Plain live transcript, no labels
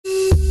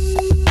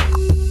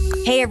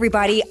Hey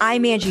everybody,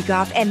 I'm Angie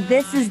Goff, and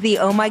this is the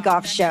Oh My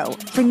Goff Show.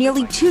 For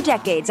nearly 2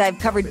 decades, I've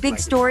covered big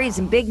stories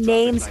and big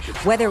names,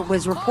 whether it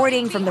was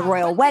reporting from the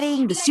royal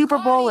wedding, the Super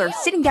Bowl, or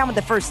sitting down with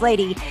the First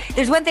Lady.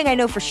 There's one thing I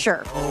know for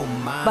sure.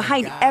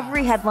 Behind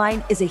every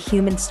headline is a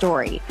human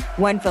story,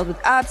 one filled with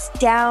ups,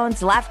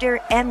 downs, laughter,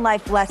 and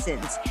life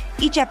lessons.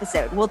 Each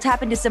episode, we'll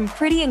tap into some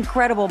pretty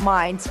incredible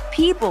minds,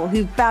 people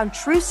who've found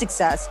true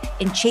success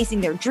in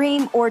chasing their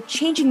dream or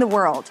changing the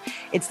world.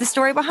 It's the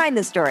story behind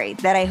the story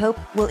that I hope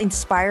will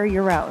inspire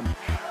your own.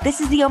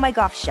 This is the Oh My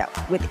Goff Show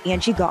with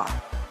Angie Goff.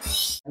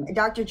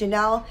 Dr.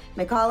 Jannell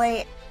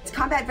MacAulay,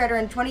 combat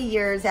veteran, 20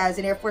 years as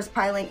an Air Force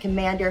pilot and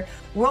commander.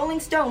 Rolling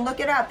Stone, look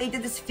it up. They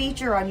did this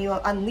feature on you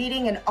on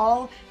leading an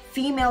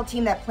all-female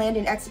team that planned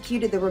and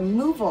executed the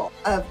removal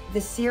of the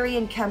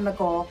Syrian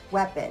chemical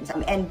weapons.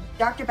 And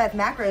Dr. Beth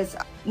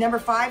Makros, number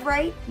 5,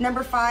 right?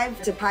 Number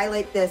 5 to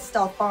pilot the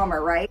stealth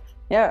bomber, right?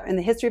 Yeah, in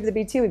the history of the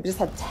B-2, we've just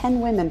had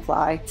 10 women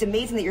fly. It's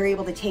amazing that you're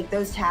able to take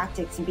those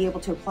tactics and be able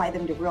to apply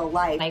them to real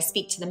life. I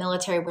speak to the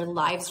military where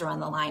lives are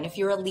on the line. If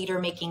you're a leader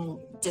making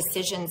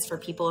decisions for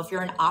people, if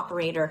you're an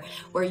operator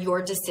where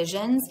your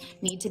decisions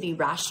need to be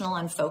rational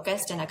and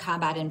focused in a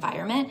combat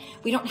environment,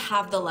 we don't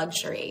have the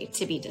luxury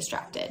to be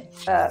distracted.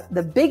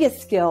 The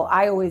biggest skill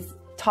I always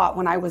taught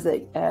when I was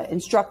an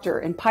instructor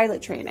in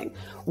pilot training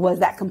was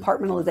that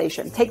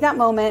compartmentalization. Take that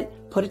moment,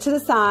 put it to the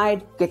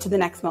side, get to the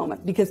next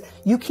moment, because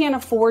you can't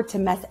afford to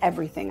mess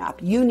everything up.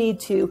 You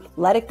need to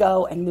let it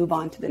go and move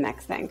on to the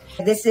next thing.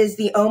 This is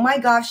the Oh My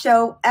Goff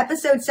Show,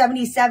 episode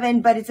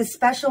 77, but it's a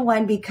special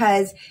one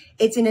because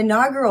it's an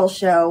inaugural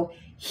show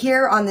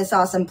here on this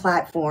awesome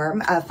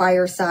platform,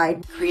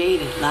 Fireside.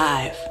 Created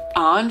live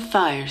on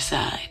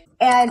Fireside.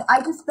 And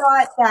I just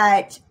thought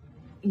that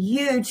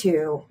you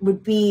two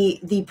would be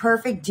the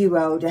perfect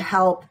duo to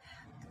help,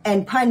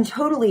 and pun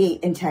totally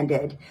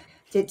intended,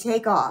 to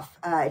take off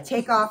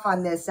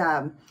on this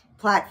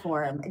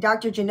platform.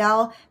 Dr.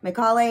 Jannell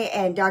MacAulay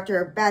and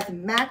Dr. Beth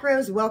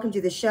Makros, welcome to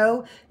the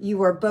show.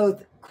 You are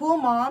both cool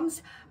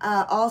moms,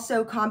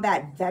 also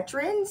combat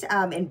veterans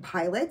and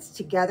pilots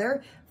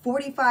together,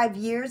 45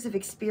 years of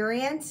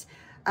experience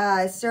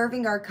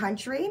serving our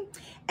country,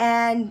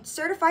 and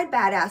certified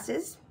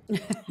badasses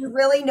who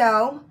really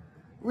know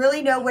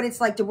what it's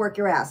like to work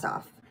your ass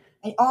off,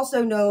 and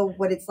also know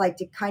what it's like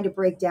to kind of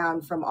break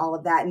down from all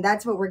of that. And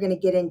that's what we're going to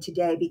get in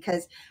today,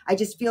 because I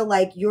just feel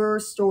like your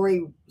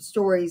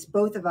stories,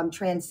 both of them,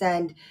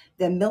 transcend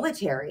the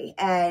military,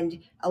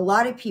 and a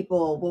lot of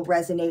people will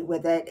resonate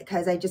with it,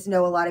 because I just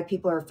know a lot of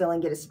people are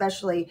feeling it,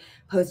 especially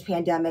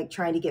post-pandemic,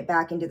 trying to get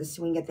back into the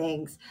swing of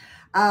things.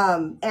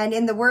 And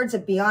in the words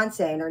of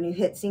Beyonce in her new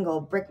hit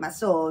single, Brick My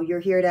Soul, you're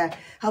here to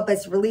help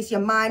us release your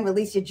mind,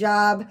 release your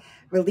job,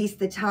 release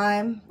the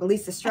time,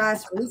 release the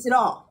stress, release it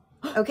all.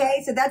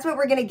 Okay, so that's what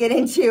we're going to get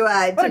into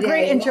today. What a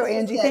great intro,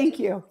 Angie. Thank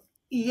you.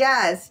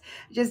 Yes,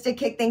 just to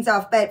kick things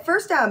off. But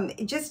first,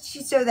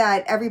 just so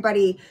that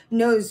everybody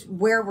knows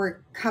where we're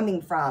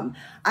coming from,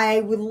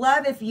 I would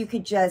love if you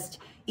could just,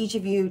 each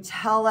of you,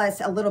 tell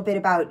us a little bit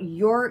about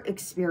your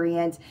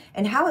experience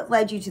and how it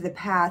led you to the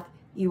path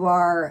you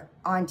are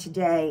on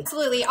today.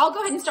 Absolutely. I'll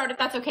go ahead and start if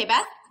that's okay,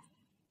 Beth.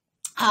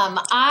 So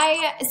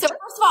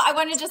first of all, I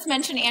want to just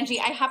mention, Angie,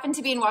 I happen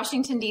to be in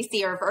Washington,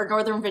 D.C. or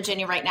Northern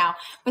Virginia right now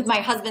with my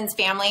husband's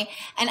family.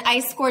 And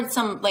I scored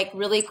some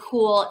really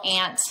cool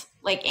aunt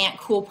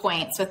cool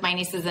points with my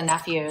nieces and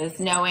nephews,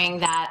 knowing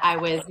that I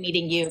was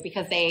meeting you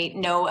because they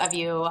know of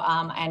you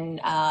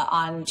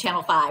on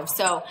Channel 5.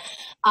 So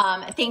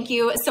thank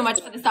you so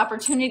much for this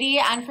opportunity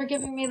and for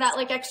giving me that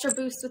extra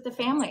boost with the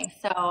family.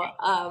 So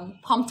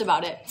pumped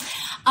about it.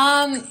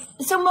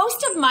 So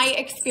most of my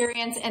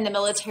experience in the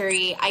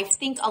military, I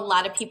think a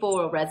lot of people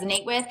will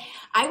resonate with.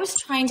 I was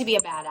trying to be a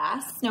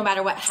badass, no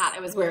matter what hat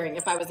I was wearing.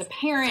 If I was a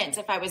parent,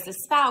 if I was a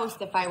spouse,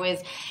 if I was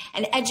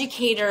an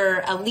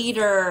educator, a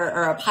leader,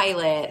 or a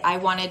pilot, I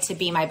wanted to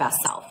be my best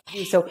self.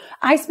 So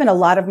I spent a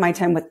lot of my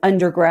time with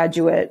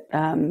undergraduate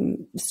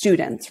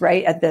students,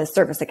 right, at the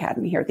Service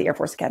Academy here at the Air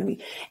Force Academy.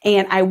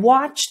 And I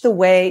watched the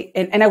way,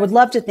 and I would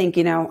love to think,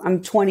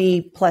 I'm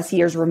 20 plus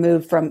years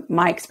removed from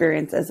my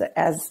experience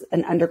as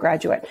an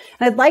undergraduate.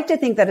 And I'd like to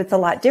think that it's a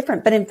lot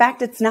different, but in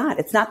fact, it's not.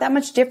 It's not that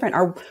much different.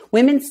 Our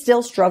women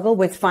still struggle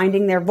with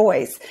finding their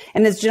voice.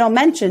 And as Jannell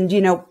mentioned,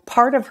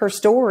 part of her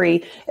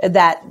story,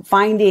 that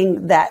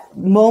finding that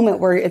moment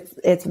where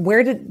it's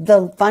where did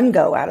the fun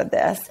go out of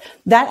this?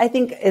 That I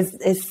think is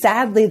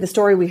sadly the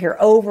story we hear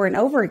over and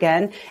over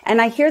again. And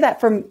I hear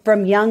that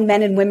from young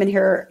men and women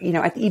here,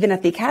 even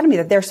at the academy,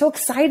 that they're so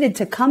excited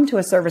to come to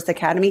a service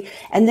academy.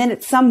 And then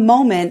at some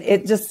moment,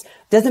 it just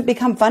doesn't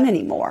become fun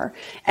anymore.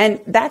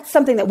 And that's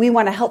something that we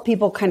want to help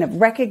people kind of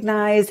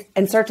recognize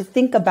and start to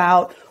think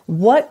about.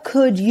 What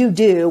could you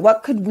do?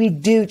 What could we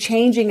do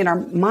changing in our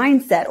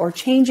mindset, or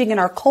changing in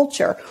our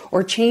culture,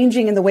 or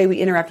changing in the way we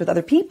interact with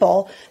other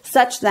people,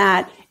 such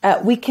that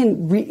we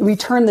can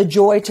return the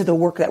joy to the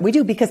work that we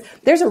do? Because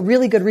there's a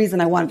really good reason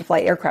I wanted to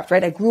fly aircraft,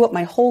 right? I grew up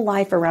my whole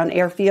life around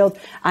airfield.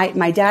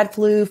 My dad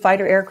flew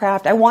fighter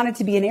aircraft. I wanted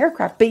to be an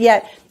aircraft, but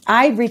yet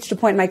I reached a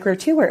point in my career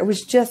too where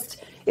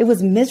it it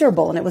was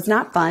miserable and it was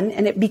not fun.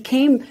 And it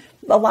became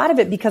a lot of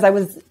it because I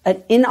was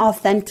an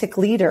inauthentic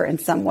leader in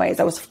some ways.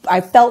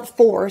 I felt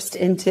forced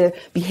into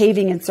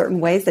behaving in certain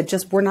ways that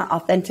just were not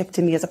authentic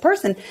to me as a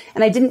person.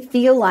 And I didn't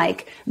feel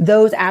like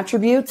those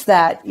attributes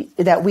that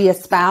we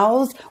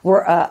espouse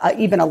were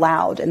even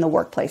allowed in the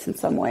workplace in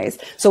some ways.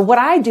 So what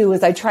I do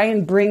is I try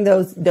and bring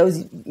those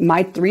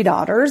my 3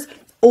 daughters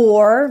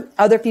or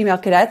other female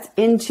cadets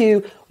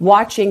into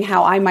watching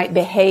how I might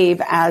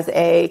behave as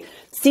a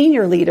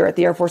senior leader at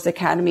the Air Force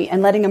Academy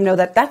and letting them know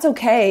that that's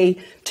okay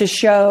to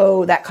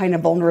show that kind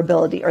of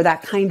vulnerability or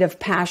that kind of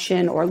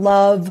passion or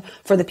love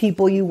for the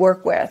people you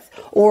work with,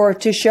 or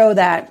to show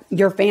that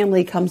your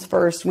family comes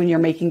first when you're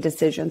making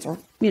decisions, or,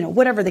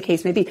 whatever the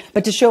case may be,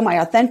 but to show my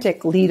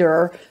authentic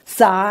leader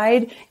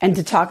side and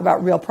to talk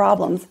about real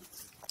problems.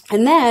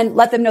 And then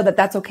let them know that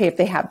that's okay if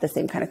they have the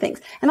same kind of things.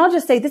 And I'll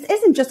just say, this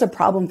isn't just a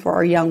problem for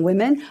our young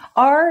women.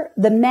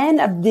 The men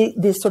of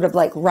this sort of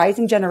like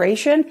rising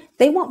generation,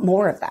 they want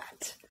more of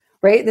that,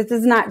 right? This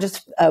is not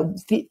just a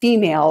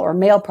female or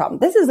male problem.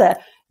 This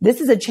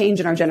is a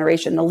change in our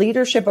generation. The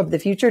leadership of the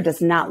future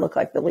does not look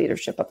like the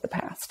leadership of the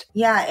past.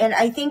 Yeah. And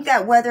I think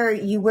that whether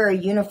you wear a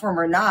uniform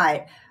or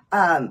not,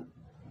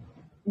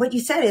 what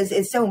you said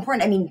is so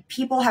important. I mean,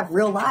 people have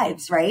real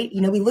lives, right?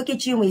 We look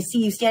at you and we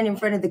see you stand in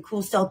front of the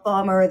cool stealth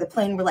bomber or the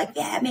plane. We're like,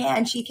 yeah,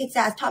 man, she kicks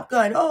ass, Top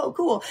Gun. Oh,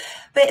 cool.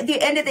 But at the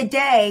end of the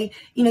day,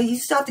 you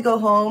still have to go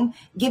home,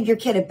 give your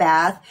kid a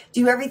bath,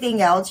 do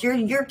everything else.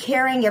 You're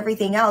carrying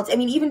everything else. I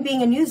mean, even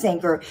being a news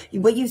anchor,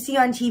 what you see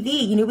on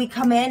TV, we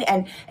come in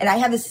and I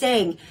have this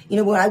saying,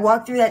 when I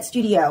walk through that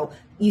studio,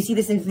 you see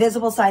this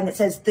invisible sign that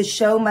says the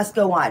show must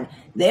go on.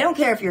 They don't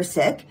care if you're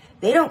sick.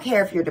 They don't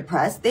care if you're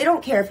depressed. They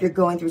don't care if you're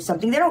going through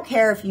something. They don't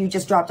care if you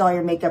just dropped all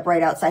your makeup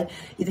right outside.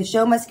 The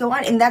show must go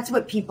on. And that's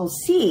what people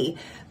see.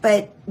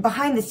 But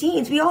behind the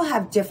scenes, we all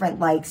have different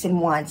likes and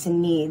wants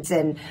and needs.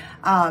 And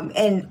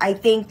I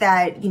think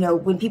that,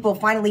 when people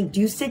finally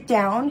do sit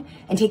down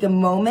and take a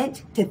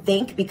moment to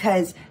think,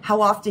 because how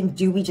often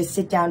do we just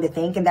sit down to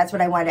think? And that's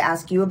what I wanted to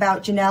ask you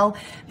about, Jannell,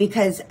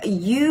 because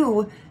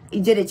you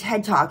did a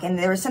TED Talk, and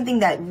there was something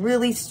that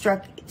really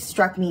struck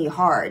me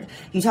hard.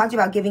 You talked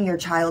about giving your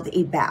child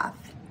a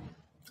bath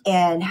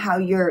and how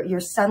your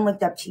son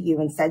looked up to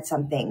you and said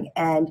something,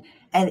 and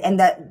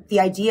that the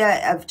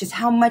idea of just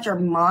how much our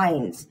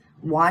minds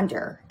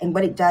wander and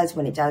what it does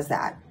when it does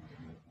that.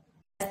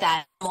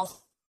 That most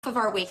of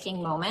our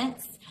waking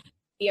moments,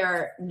 we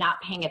are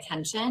not paying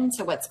attention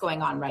to what's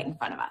going on right in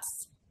front of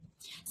us.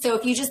 So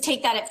if you just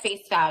take that at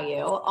face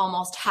value,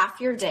 almost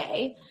half your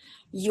day,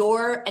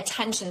 your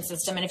attention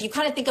system, and if you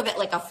kind of think of it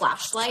like a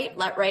flashlight,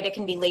 right, it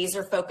can be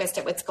laser focused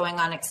at what's going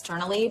on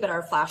externally, but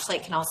our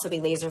flashlight can also be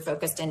laser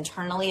focused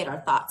internally at our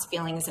thoughts,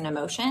 feelings, and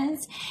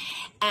emotions.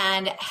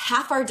 And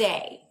half our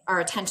day, our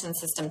attention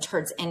system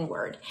turns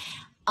inward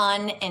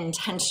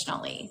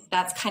unintentionally.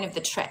 That's kind of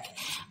the trick.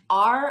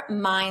 Our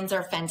minds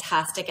are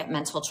fantastic at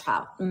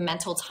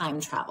mental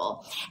time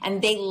travel,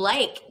 and they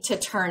like to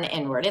turn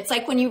inward. It's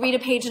like when you read a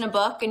page in a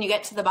book and you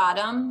get to the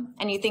bottom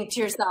and you think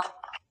to yourself,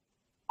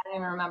 I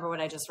don't even remember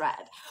what I just read.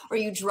 Or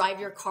you drive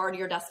your car to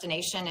your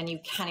destination and you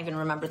can't even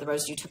remember the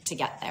roads you took to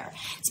get there.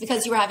 It's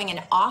because you were having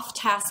an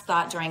off-task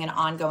thought during an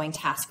ongoing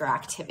task or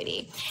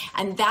activity.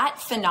 And that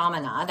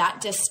phenomena,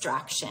 that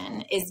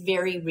distraction, is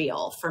very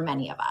real for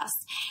many of us.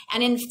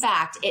 And in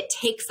fact, it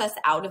takes us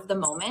out of the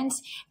moment,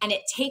 and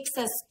it takes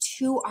us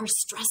to our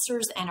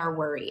stressors and our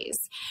worries,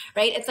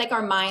 right? It's like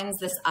our mind's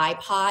this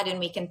iPod, and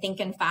we can think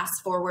and fast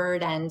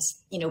forward and,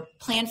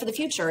 plan for the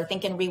future,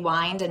 think and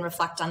rewind and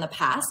reflect on the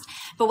past.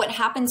 But what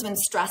happens when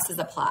stress is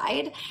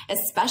applied,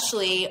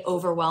 especially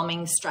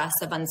overwhelming stress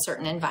of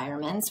uncertain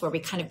environments where we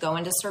kind of go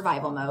into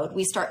survival mode,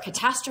 we start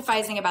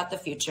catastrophizing about the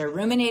future,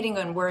 ruminating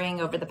and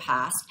worrying over the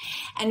past,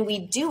 and we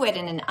do it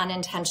in an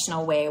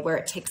unintentional way where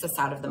it takes us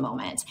out of the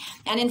moment.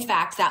 And in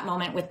fact, that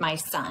moment with my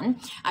son,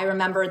 I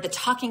remember the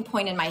talking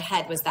point in my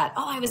head was that,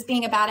 I was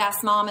being a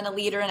badass mom and a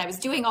leader, and I was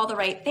doing all the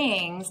right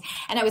things,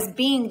 and I was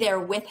being there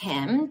with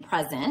him,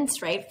 present,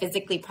 right,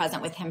 physically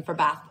present with him for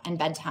bath and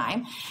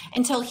bedtime,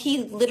 until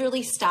he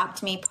literally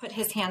stopped me, put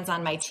his hands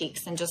on my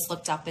cheeks, and just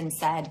looked up and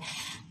said,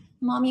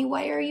 "Mommy,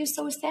 why are you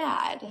so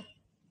sad?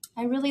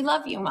 I really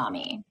love you,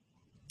 Mommy."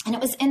 And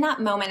it was in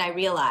that moment I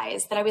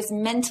realized that I was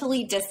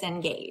mentally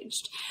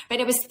disengaged, right?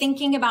 I was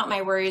thinking about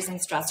my worries and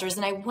stressors,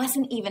 and I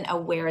wasn't even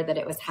aware that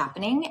it was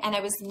happening. And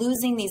I was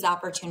losing these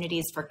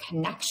opportunities for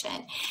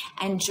connection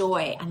and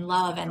joy and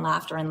love and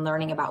laughter and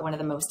learning about one of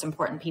the most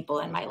important people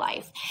in my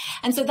life.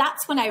 And so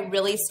that's when I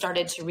really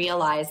started to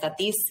realize that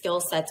these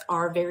skill sets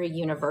are very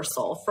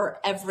universal for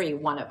every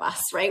one of us,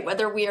 right?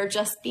 Whether we are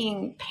just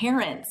being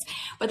parents,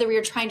 whether we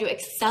are trying to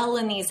excel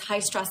in these high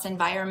stress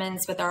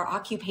environments with our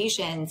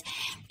occupations,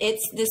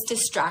 this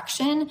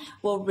distraction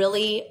will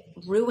really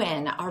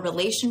ruin our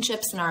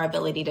relationships and our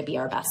ability to be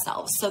our best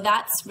selves. So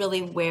that's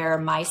really where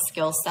my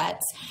skill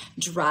sets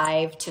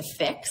drive to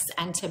fix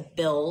and to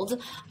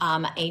build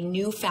a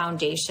new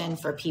foundation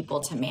for people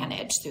to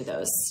manage through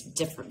those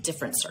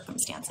different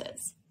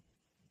circumstances.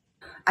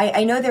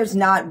 I know there's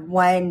not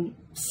one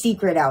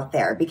secret out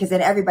there, because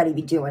then everybody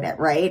be doing it,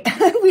 right?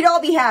 We'd all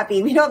be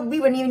happy. We wouldn't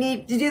even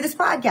need to do this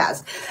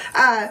podcast.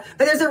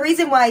 But there's a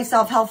reason why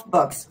self-help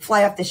books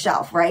fly off the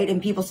shelf, right?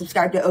 And people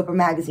subscribe to Oprah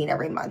magazine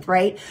every month,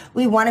 right?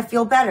 We want to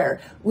feel better.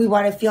 We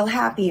want to feel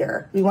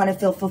happier. We want to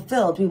feel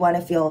fulfilled. We want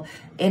to feel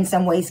in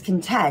some ways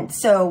content.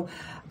 So,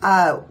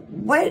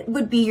 what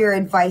would be your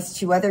advice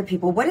to other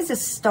people? What is a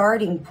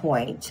starting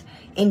point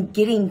in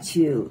getting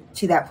to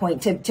that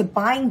point, to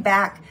buying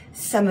back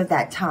some of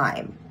that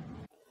time?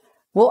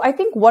 Well, I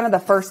think one of the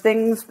first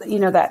things,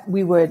 that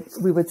we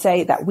would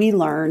say that we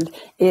learned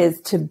is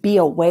to be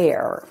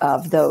aware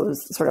of those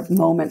sort of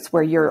moments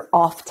where you're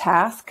off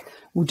task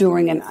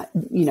during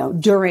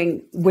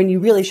when you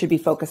really should be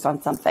focused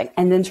on something,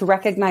 and then to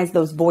recognize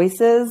those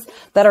voices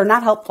that are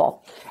not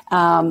helpful.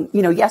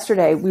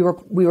 Yesterday we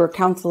were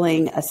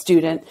counseling a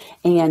student,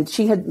 and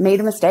she had made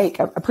a mistake,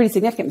 a pretty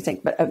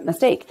significant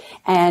mistake,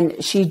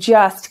 and she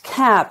just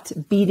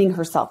kept beating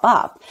herself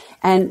up.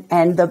 And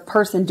the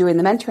person doing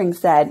the mentoring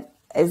said,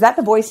 "Is that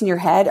the voice in your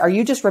head? Are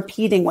you just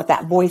repeating what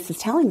that voice is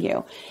telling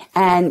you?"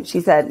 And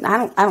she said,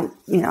 I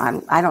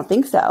don't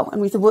think so.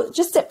 And we said, well,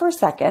 just sit for a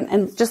second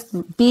and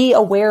just be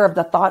aware of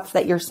the thoughts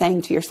that you're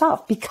saying to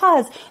yourself,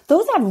 because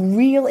those have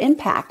real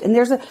impact. And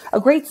there's a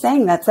great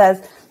saying that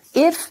says,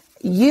 if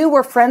you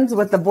were friends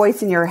with the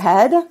voice in your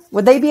head,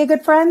 would they be a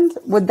good friend?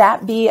 Would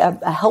that be a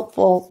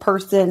helpful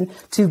person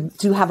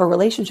to have a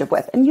relationship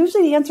with? And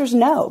usually the answer is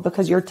no,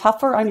 because you're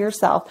tougher on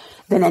yourself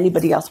than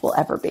anybody else will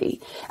ever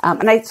be. I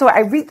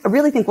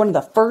really think one of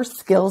the first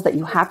skills that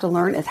you have to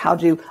learn is how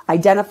to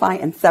identify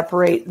and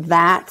separate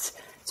that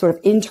sort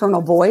of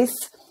internal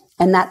voice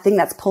and that thing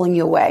that's pulling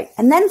you away.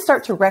 And then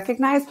start to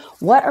recognize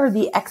what are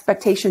the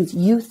expectations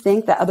you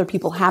think that other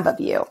people have of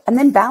you. And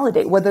then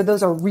validate whether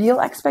those are real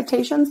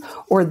expectations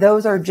or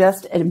those are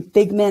just an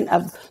figment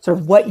of sort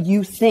of what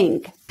you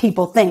think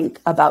people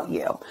think about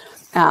you.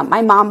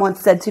 My mom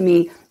once said to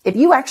me, if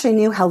you actually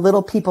knew how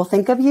little people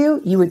think of you,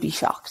 you would be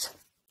shocked.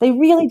 They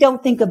really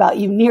don't think about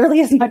you nearly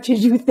as much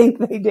as you think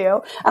they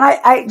do.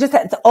 And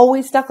it's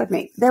always stuck with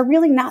me. They're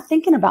really not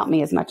thinking about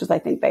me as much as I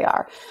think they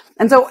are.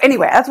 And so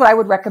anyway, that's what I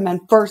would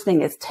recommend. First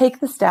thing is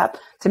take the step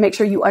to make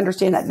sure you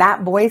understand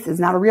that voice is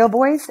not a real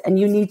voice, and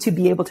you need to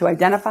be able to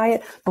identify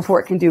it before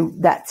it can do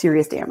that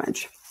serious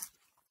damage.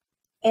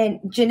 And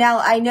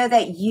Jannell, I know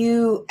that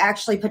you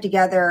actually put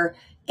together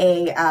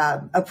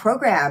a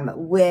program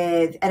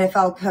with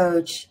NFL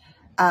coach,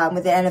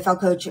 with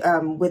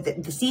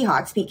the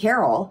Seahawks, Pete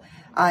Carroll,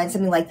 and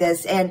something like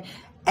this. And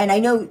I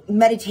know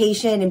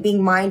meditation and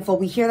being mindful,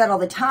 we hear that all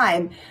the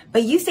time,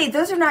 but you say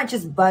those are not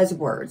just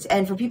buzzwords.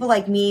 And for people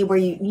like me,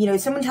 where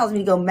someone tells me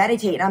to go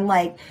meditate, and I'm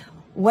like,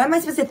 what am I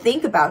supposed to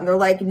think about? And they're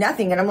like,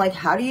 nothing. And I'm like,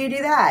 how do you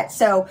do that?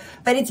 So,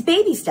 but it's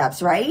baby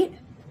steps, right?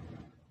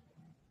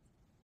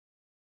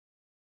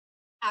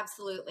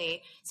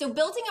 Absolutely. So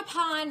building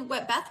upon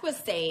what Beth was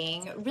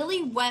saying,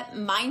 really what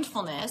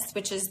mindfulness,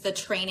 which is the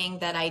training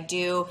that I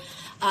do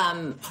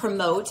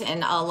promote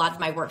in a lot of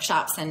my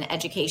workshops and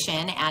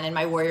education, and in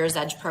my Warriors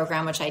Edge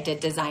program, which I did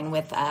design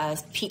with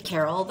Pete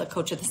Carroll, the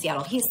coach of the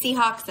Seattle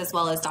Seahawks, as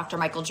well as Dr.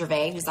 Michael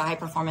Gervais, who's a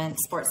high-performance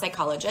sports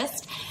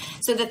psychologist.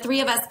 So the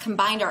three of us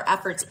combined our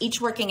efforts, each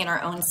working in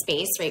our own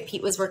space, right?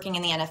 Pete was working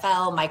in the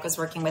NFL, Mike was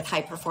working with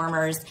high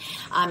performers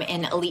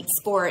in elite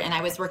sport, and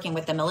I was working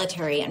with the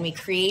military, and we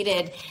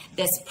created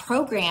this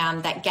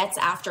program that gets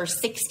after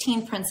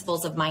 16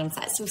 principles of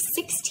mindset. So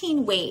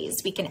 16 ways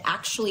we can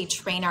actually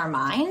train our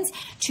minds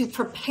to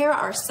prepare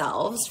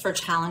ourselves for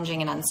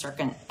challenging and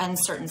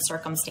uncertain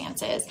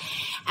circumstances.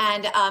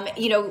 And,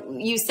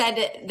 you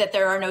said that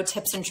there are no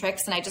tips and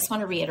tricks, and I just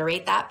want to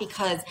reiterate that,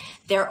 because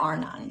there are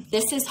none.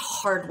 This is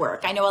hard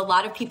work. I know a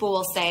lot of people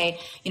will say,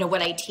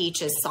 what I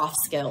teach is soft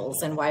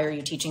skills, and why are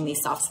you teaching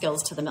these soft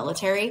skills to the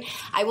military?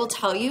 I will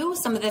tell you,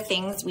 some of the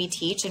things we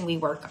teach and we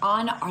work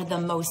on are the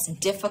most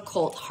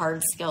difficult,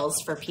 hard skills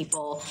for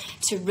people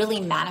to really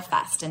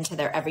manifest into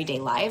their everyday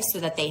lives so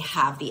that they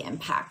have the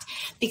impact,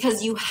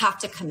 because you have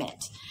to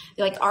commit.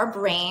 Like, our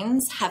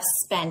brains have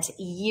spent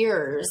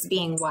years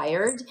being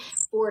wired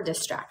for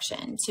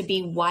distraction, to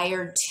be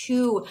wired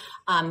to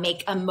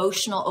make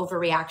emotional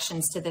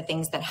overreactions to the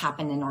things that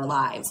happen in our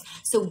lives.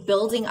 So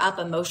building up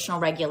emotional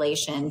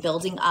regulation,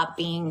 building up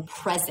being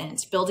present,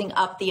 building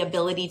up the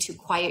ability to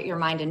quiet your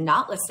mind and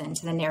not listen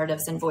to the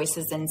narratives and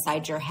voices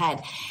inside your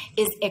head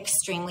is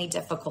extremely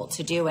difficult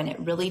to do. And it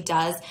really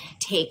does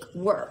take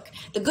work.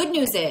 The good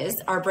news is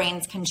our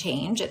brains can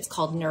change. It's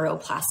called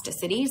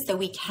neuroplasticity. So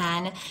we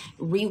can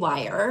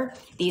rewire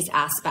these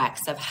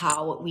aspects of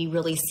how we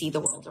really see the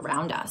world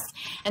around us.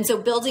 And so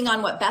building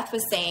on what Beth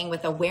was saying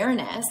with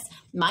awareness,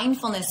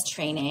 mindfulness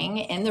training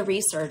in the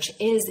research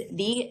is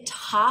the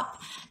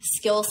top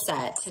skill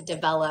set to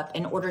develop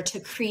in order to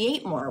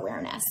create more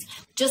awareness.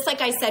 Just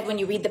like I said, when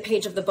you read the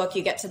page of the book,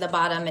 you get to the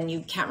bottom and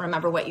you can't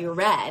remember what you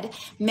read.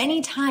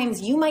 Many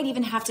times you might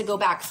even have to go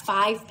back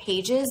 5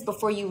 pages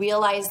before you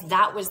realize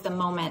that was the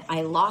moment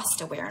I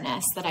lost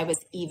awareness, that I was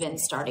even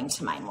starting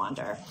to mind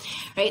wander,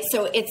 right?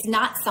 So it's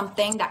not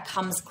something that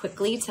comes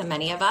quickly to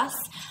many of us.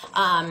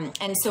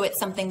 And so it's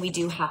something we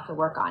do have to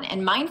work on.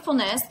 And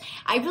mindfulness,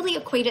 I really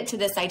equate it to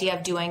this idea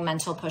of doing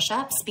mental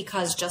push-ups,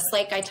 because just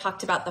like I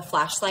talked about the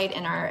flashlight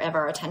in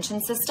our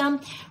attention system,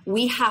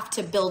 we have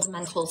to build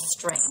mental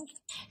strength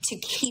to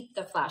keep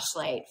the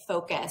flashlight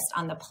focused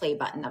on the play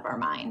button of our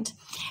mind.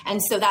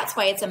 And so that's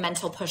why it's a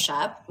mental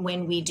push-up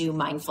when we do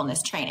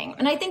mindfulness training.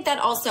 And I think that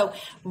also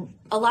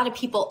a lot of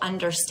people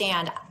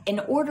understand, in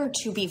order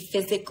to be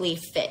physically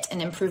fit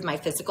and improve my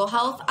physical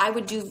health, I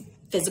would do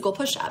physical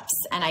push-ups,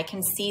 and I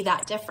can see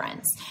that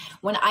difference.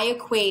 When I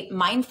equate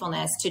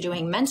mindfulness to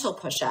doing mental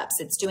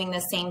push-ups, it's doing the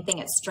same thing.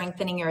 It's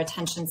strengthening your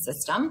attention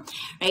system,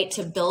 right?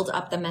 To build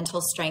up the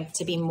mental strength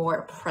to be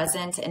more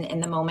present and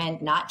in the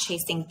moment, not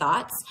chasing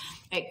thoughts,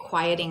 right?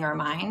 Quieting our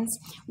minds.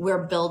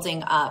 We're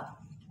building up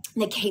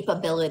the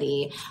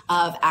capability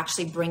of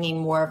actually bringing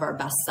more of our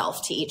best self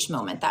to each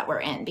moment that we're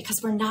in,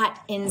 because we're not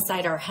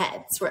inside our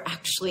heads. We're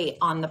actually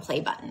on the play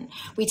button.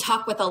 We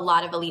talk with a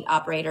lot of elite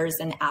operators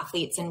and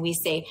athletes, and we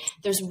say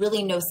there's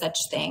really no such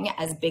thing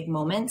as big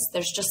moments.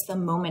 There's just the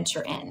moment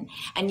you're in,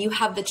 and you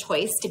have the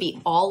choice to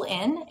be all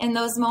in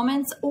those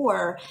moments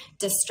or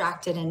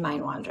distracted and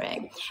mind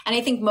wandering. And I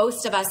think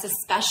most of us,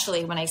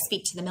 especially when I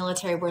speak to the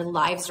military where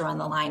lives are on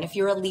the line, if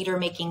you're a leader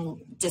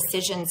making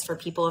decisions for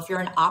people, if you're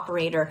an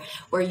operator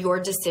where your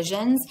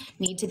decisions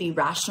need to be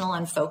rational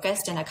and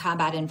focused in a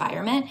combat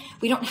environment,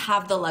 we don't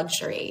have the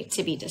luxury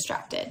to be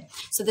distracted.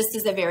 So this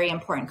is a very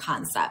important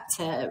concept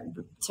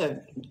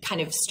to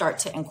kind of start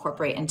to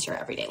incorporate into your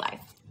everyday life.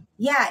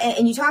 Yeah.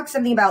 And you talked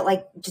something about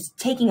like just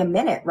taking a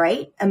minute,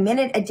 right? A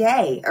minute a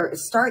day, or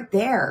start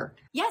there.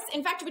 Yes.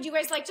 In fact, would you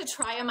guys like to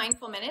try a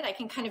mindful minute? I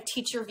can kind of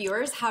teach your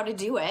viewers how to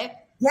do it.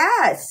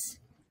 Yes.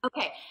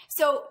 Okay,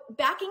 so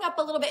backing up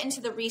a little bit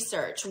into the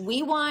research,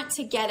 we want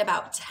to get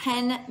about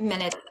 10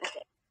 minutes a day.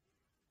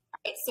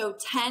 Right, so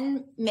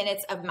 10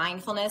 minutes of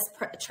mindfulness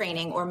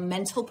training or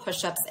mental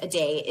push-ups a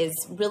day is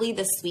really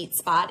the sweet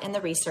spot in the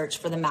research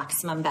for the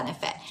maximum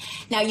benefit.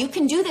 Now, you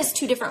can do this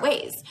 2 different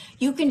ways.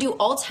 You can do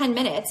all 10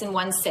 minutes in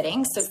one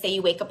sitting. So say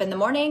you wake up in the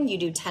morning, you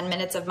do 10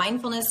 minutes of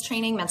mindfulness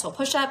training, mental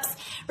push-ups,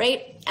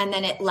 right? And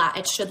then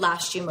it should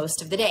last you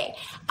most of the day.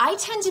 I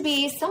tend to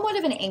be somewhat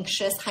of an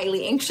anxious,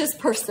 highly anxious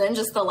person,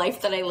 just the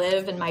life that I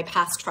live and my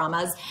past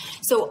traumas.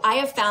 So I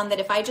have found that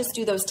if I just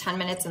do those 10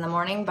 minutes in the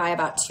morning by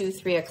about 2,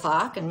 3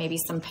 o'clock, and maybe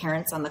some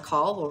parents on the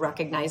call will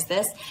recognize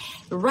this,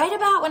 right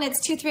about when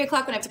it's 2, 3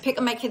 o'clock, when I have to pick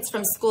up my kids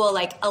from school,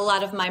 like a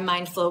lot of my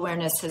mindful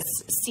awareness has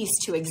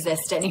ceased to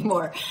exist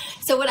anymore.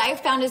 So what I've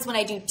found is when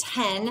I do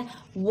 10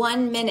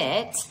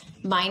 1-minute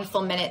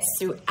mindful minutes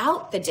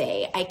throughout the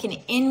day, I can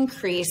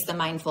increase the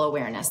mindful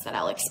awareness that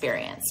I'll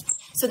experience.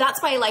 So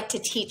that's why I like to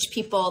teach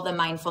people the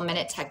mindful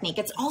minute technique.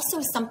 It's also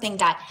something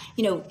that,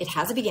 it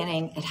has a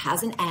beginning, it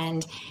has an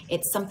end.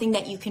 It's something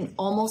that you can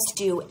almost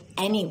do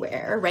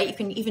anywhere, right? You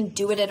can even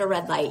do it at a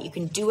red light. You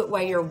can do it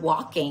while you're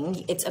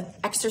walking. It's an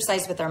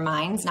exercise with our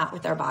minds, not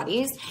with our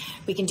bodies.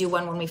 We can do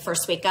one when we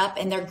first wake up,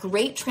 and they're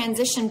great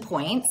transition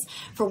points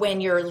for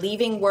when you're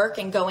leaving work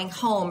and going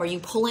home, or you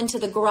pull into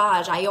the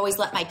garage. I always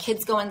let my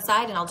kids go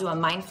inside and I'll do a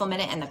mindful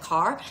minute in the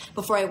car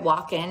before I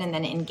walk in and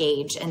then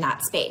engage in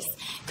that space.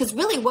 Because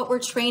really what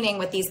we're training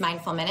with these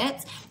mindful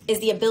minutes is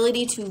the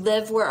ability to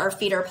live where our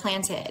feet are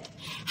planted.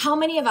 How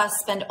many of us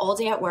spend all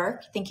day at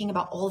work thinking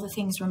about all the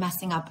things we're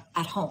messing up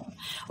at home?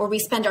 Or we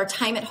spend our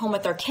time at home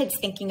with our kids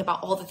thinking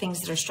about all the things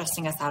that are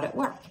stressing us out at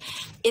work.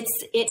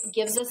 It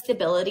gives us the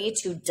ability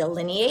to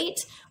delineate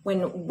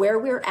where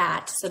we're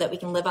at so that we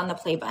can live on the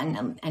play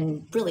button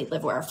and really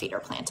live where our feet are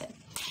planted.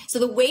 So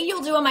the way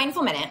you'll do a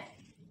mindful minute,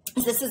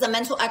 this is a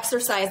mental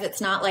exercise.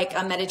 It's not like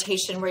a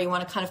meditation where you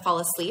want to kind of fall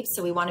asleep.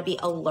 So we want to be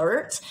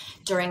alert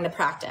during the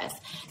practice.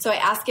 So I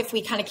ask if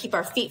we kind of keep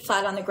our feet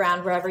flat on the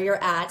ground wherever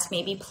you're at.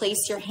 Maybe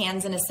place your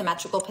hands in a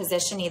symmetrical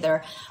position,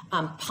 either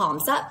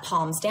palms up,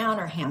 palms down,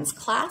 or hands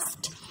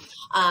clasped.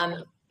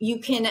 You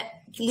can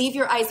leave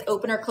your eyes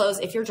open or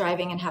closed. If you're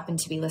driving and happen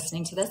to be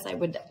listening to this, I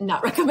would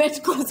not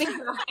recommend closing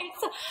your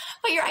eyes,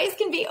 but your eyes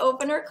can be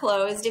open or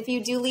closed. If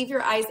you do leave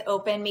your eyes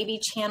open, maybe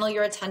channel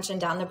your attention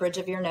down the bridge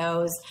of your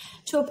nose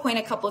to a point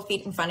a couple of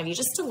feet in front of you,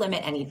 just to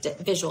limit any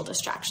visual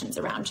distractions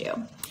around you.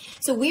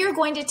 So we are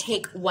going to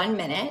take 1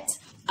 minute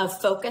of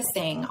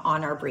focusing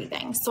on our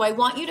breathing. So I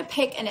want you to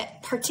pick a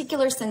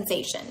particular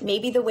sensation,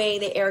 maybe the way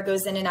the air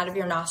goes in and out of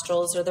your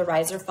nostrils, or the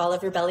rise or fall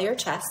of your belly or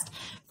chest,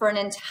 for an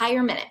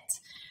entire minute.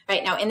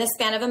 Right now, in the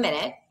span of a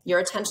minute, your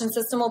attention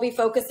system will be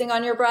focusing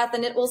on your breath,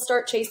 and it will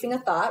start chasing a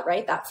thought,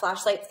 right? That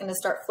flashlight's going to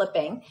start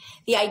flipping.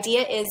 The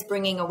idea is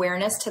bringing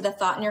awareness to the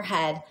thought in your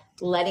head,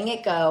 letting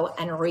it go,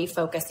 and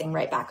refocusing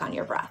right back on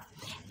your breath.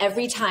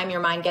 Every time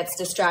your mind gets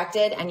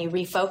distracted and you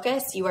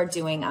refocus, you are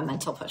doing a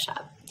mental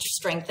push-up,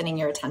 strengthening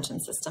your attention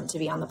system to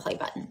be on the play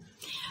button.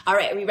 All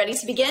right, are we ready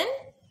to begin?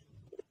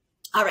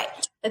 All right,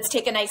 let's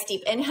take a nice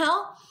deep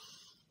inhale.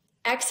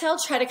 Exhale,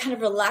 try to kind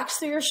of relax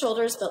through your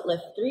shoulders, but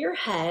lift through your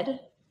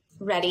head.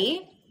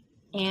 Ready?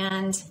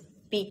 And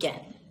begin.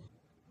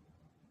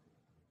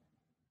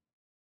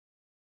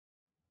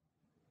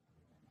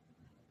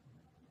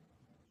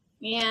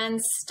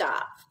 And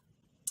stop.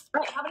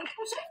 All right, how many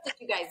push-ups did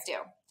you guys do?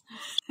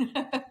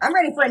 I'm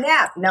ready for a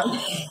nap. No.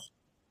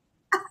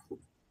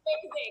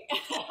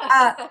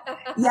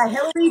 Yeah,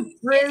 Hillary,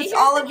 Bruce,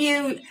 all of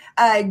you,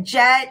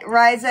 Jet,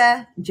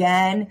 Riza,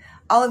 Jen,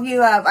 all of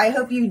you, I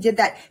hope you did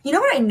that. You know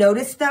what I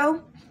noticed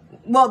though?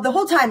 Well, the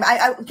whole time,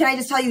 can I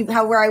just tell you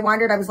where I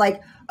wandered? I was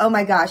like, oh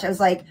my gosh. I was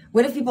like,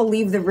 what if people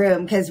leave the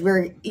room because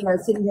we're,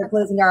 sitting here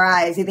closing our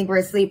eyes? They think we're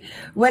asleep.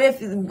 What if,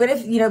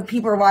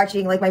 people are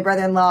watching, like my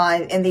brother-in-law,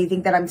 and they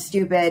think that I'm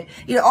stupid?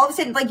 All of a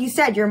sudden, like you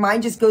said, your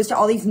mind just goes to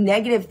all these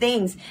negative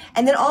things.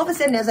 And then all of a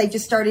sudden, as I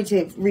just started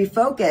to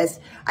refocus,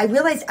 I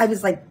realized I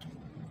was like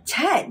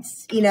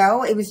tense,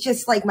 it was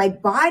just like my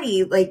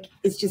body, like,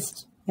 it's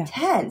just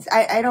tense.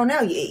 I don't know.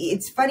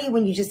 It's funny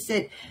when you just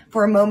sit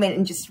for a moment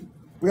and just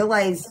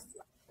realize.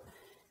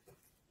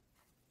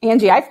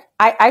 Angie,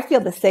 I feel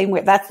the same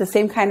way. That's the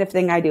same kind of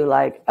thing I do.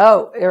 Like,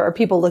 oh, are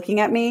people looking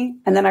at me?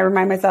 And then I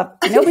remind myself,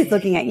 nobody's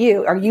looking at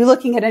you. Are you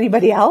looking at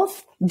anybody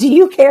else? Do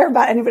you care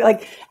about anybody?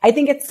 Like, I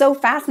think it's so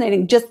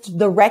fascinating. Just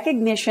the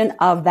recognition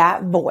of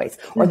that voice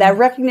or that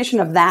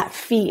recognition of that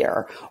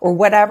fear or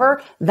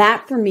whatever.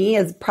 That for me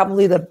is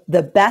probably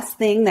the best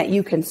thing that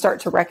you can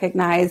start to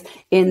recognize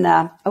in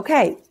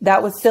okay,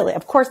 that was silly.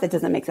 Of course, that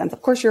doesn't make sense.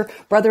 Of course, your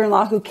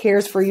brother-in-law who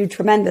cares for you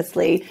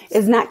tremendously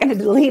is not going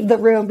to leave the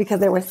room because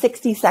there was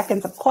 60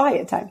 seconds of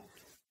quiet time.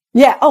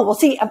 Yeah. Oh, well,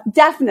 see,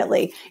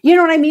 definitely. You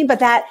know what I mean? But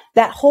that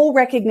whole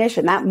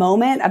recognition, that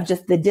moment of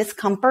just the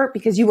discomfort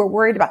because you were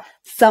worried about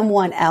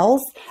someone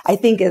else, I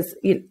think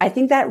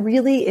that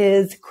really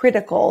is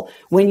critical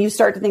when you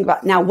start to think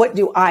about, now, what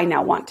do I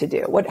now want to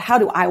do? How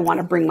do I want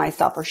to bring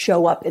myself or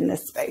show up in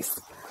this space?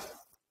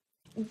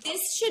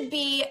 This should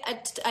be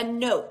a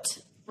note,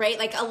 right?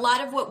 Like a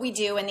lot of what we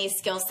do in these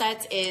skill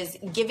sets is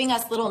giving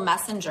us little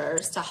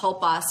messengers to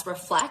help us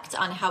reflect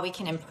on how we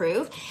can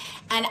improve.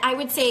 And I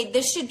would say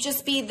this should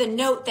just be the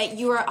note that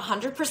you are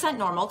 100%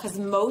 normal because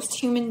most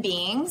human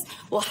beings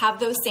will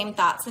have those same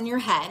thoughts in your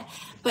head.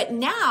 But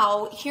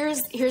now here's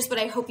what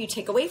I hope you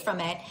take away from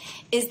it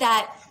is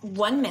that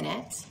 1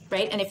 minute,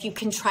 right? And if you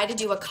can try to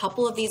do a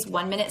couple of these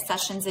 1 minute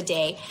sessions a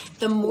day,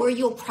 the more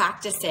you'll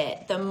practice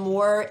it, the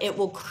more it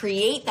will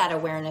create that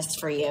awareness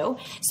for you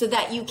so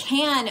that you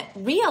can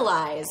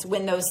realize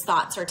when those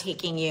thoughts are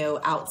taking you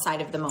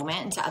outside of the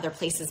moment into other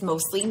places,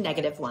 mostly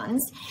negative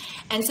ones.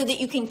 And so that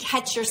you can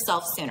catch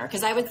yourself sooner.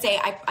 Because I would say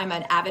I'm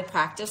an avid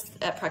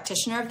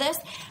practitioner of this,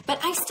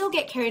 but I still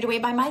get carried away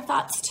by my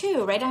thoughts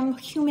too, right? I'm a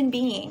human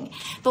being.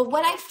 But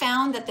what I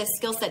found that this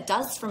skill set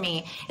does for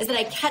me is that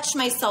I catch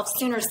myself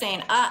sooner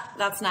saying,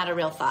 that's not a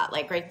real thought.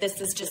 Like, right,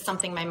 this is just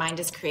something my mind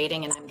is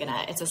creating and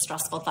it's a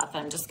stressful thought that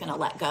I'm just going to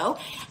let go.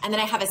 And then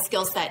I have a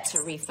skill set to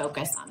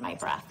refocus on my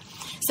breath.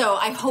 So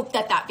I hope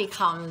that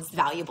becomes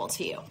valuable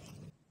to you.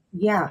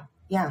 Yeah.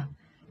 Yeah.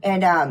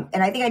 And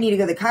I think I need to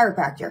go to the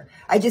chiropractor.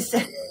 I just,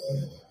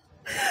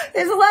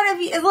 there's a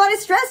lot of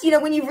stress,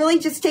 when you really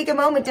just take a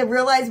moment to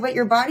realize what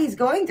your body's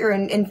going through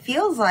and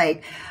feels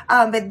like.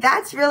 But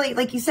that's really,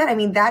 like you said, I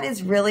mean, that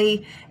is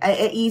really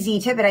an easy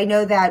tip. And I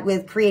know that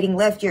with creating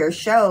Lift, your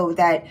show,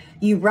 that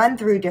you run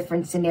through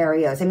different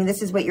scenarios. I mean,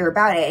 this is what you're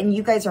about. And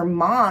you guys are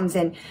moms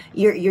and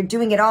you're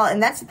doing it all.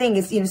 And that's the thing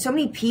is, so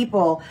many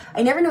people,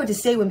 I never know what to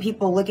say when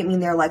people look at me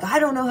and they're like, I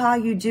don't know how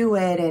you do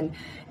it.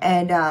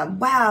 And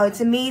wow,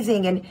 it's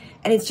amazing. And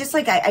it's just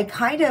like, I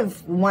kind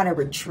of want to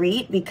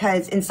retreat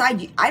because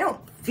inside, I don't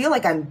feel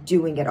like I'm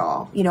doing it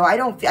all.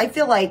 I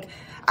feel like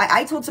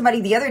I told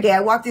somebody the other day, I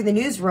walked through the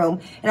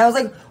newsroom and I was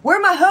like, where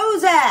my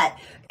hose at?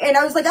 And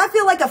I was like, I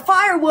feel like a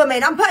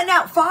firewoman. I'm putting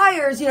out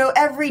fires,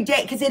 every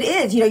day. Cause it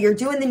is, you're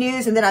doing the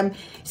news and then I'm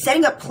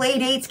setting up play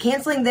dates,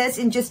 canceling this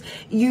and just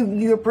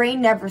your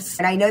brain never.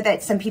 And I know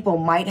that some people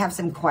might have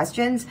some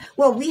questions.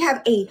 Well, we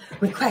have a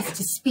request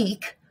to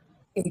speak.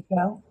 Here we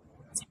go.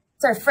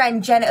 It's our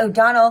friend Jen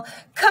O'Donnell.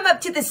 Come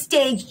up to the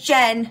stage,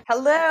 Jen.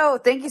 Hello.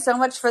 Thank you so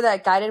much for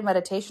that guided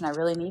meditation. I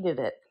really needed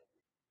it.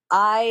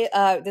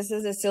 This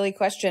is a silly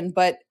question,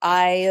 but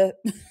I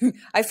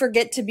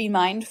forget to be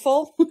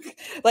mindful.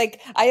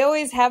 Like I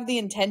always have the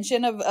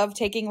intention of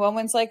taking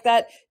moments like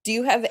that. Do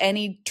you have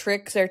any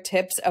tricks or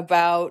tips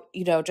about,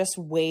 just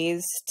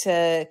ways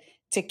to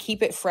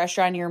keep it fresh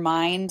on your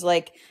mind?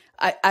 Like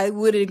I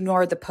would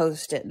ignore the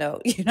Post-it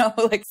note,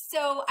 like.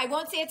 So I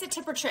won't say it's a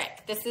tip or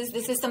trick. This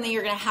is something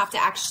you're going to have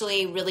to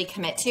actually really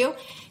commit to.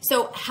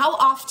 So how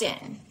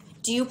often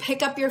do you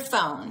pick up your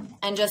phone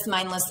and just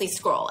mindlessly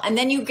scroll? And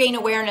then you gain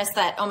awareness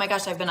that, oh my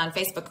gosh, I've been on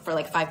Facebook for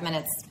like 5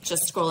 minutes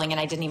just scrolling and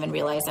I didn't even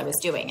realize I was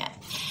doing it.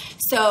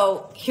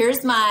 So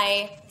here's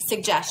my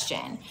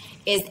suggestion.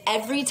 is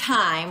every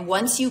time,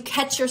 once you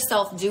catch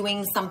yourself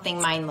doing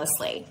something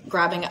mindlessly,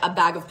 grabbing a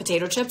bag of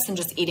potato chips and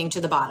just eating to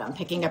the bottom,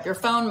 picking up your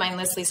phone,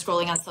 mindlessly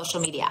scrolling on social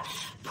media,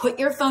 put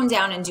your phone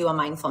down and do a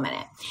mindful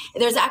minute.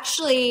 There's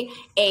actually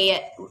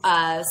a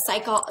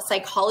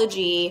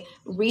psychology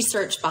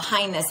research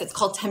behind this. It's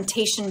called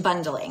temptation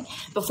bundling.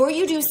 Before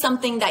you do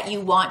something that you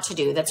want to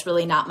do that's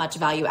really not much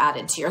value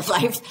added to your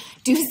life,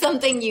 do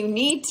something you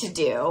need to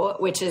do,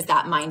 which is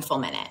that mindful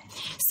minute.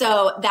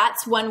 So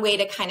that's one way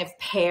to kind of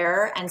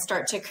pair and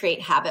start to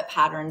create habit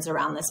patterns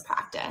around this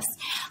practice.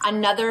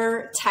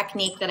 Another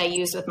technique that I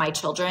use with my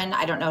children,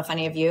 I don't know if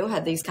any of you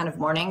had these kind of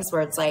mornings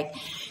where it's like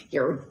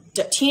your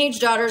teenage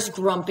daughter's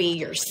grumpy,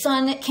 your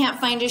son can't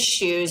find his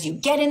shoes, you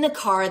get in the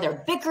car,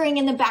 they're bickering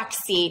in the back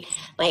seat,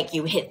 like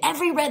you hit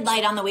every red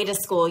light on the way to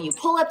school, you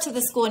pull up to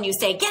the school and you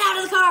say, get out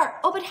of the car,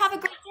 oh, but have a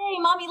great day,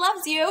 mommy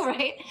loves you,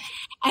 right?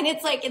 And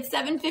it's like, it's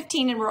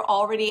 7:15 and we're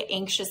already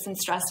anxious and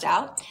stressed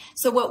out.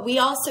 So what we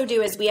also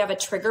do is we have a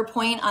trigger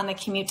point on the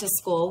commute to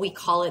school. We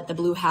call it the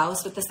blue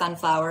house with the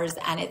sunflowers,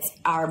 and it's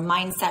our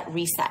mindset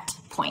reset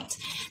point.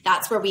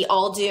 That's where we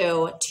all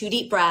do 2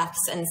 deep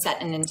breaths and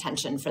set an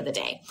intention for the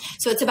day.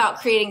 So it's about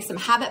creating some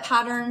habit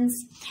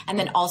patterns and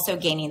then also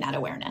gaining that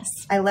awareness.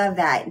 I love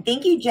that.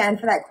 Thank you, Jen,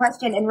 for that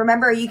question. And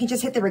remember, you can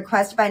just hit the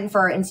request button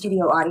for our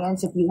in-studio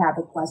audience if you have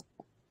a question.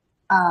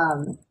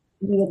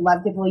 We would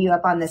love to pull you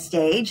up on the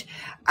stage.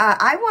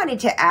 I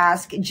wanted to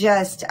ask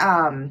just,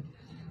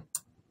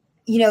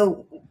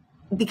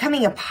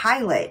 becoming a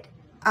pilot.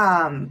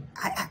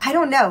 I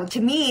don't know. To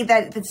me,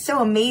 that's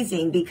so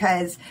amazing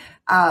because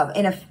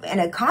in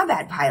a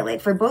combat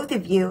pilot for both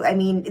of you, I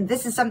mean,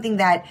 this is something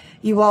that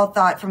you all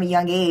thought from a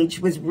young age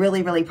was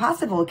really, really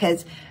possible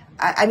because,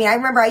 I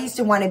remember I used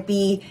to want to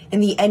be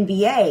in the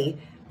NBA,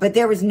 but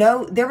there was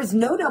no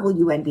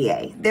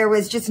WNBA. There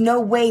was just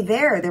no way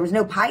there. There was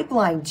no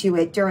pipeline to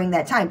it during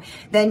that time.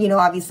 Then,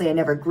 obviously I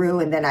never grew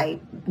and then I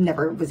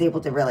never was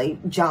able to really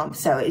jump.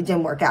 So it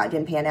didn't work out,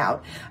 didn't pan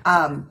out.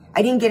 I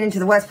didn't get into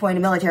the West Point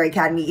Military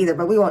Academy either,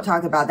 but we won't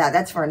talk about that.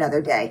 That's for another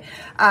day.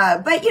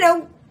 But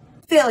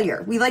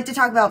failure. We like to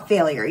talk about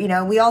failure.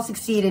 We all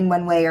succeed in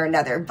one way or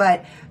another,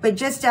 but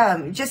just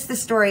the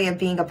story of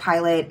being a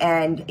pilot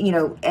and,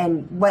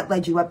 and what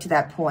led you up to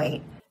that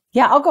point.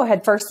 Yeah, I'll go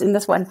ahead first in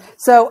this one.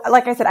 So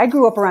like I said, I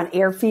grew up around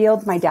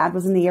airfields. My dad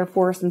was in the Air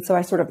Force, and so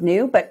I sort of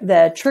knew, but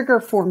the trigger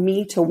for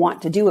me to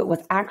want to do it was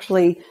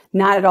actually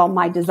not at all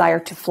my desire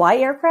to fly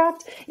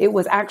aircraft. It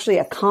was actually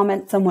a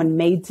comment someone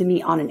made to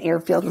me on an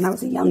airfield when I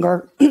was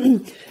younger.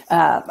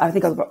 I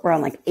think I was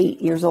around like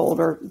 8 years old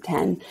or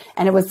 10.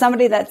 And it was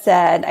somebody that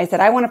said,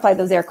 I want to fly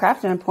those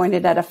aircraft. And I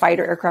pointed at a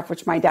fighter aircraft,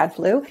 which my dad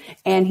flew.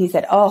 And he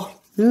said,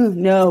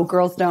 no,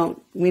 girls don't.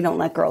 We don't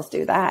let girls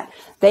do that.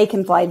 They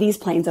can fly these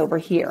planes over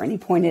here. And he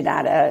pointed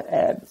at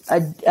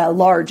a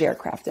large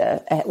aircraft,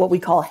 what we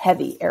call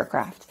heavy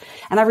aircraft.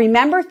 And I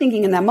remember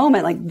thinking in that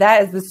moment, like,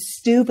 that is the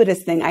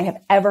stupidest thing I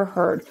have ever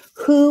heard.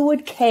 Who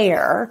would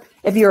care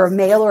if you're a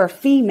male or a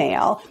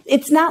female?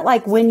 It's not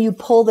like when you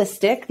pull the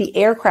stick, the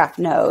aircraft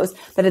knows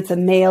that it's a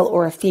male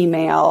or a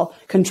female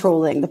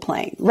controlling the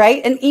plane,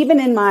 right? And even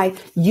in my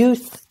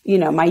youth,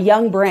 my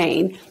young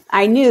brain,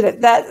 I knew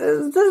that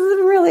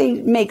doesn't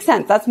really make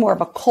sense. That's more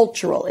of a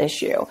cultural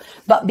issue.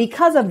 But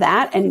because of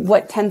that, and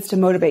what tends to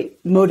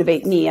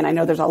motivate me, and I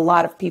know there's a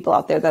lot of people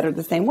out there that are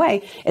the same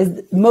way,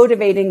 is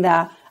motivating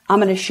I'm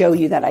going to show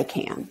you that I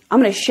can.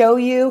 I'm going to show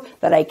you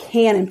that I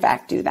can, in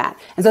fact, do that.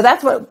 And so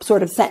that's what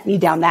sort of sent me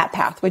down that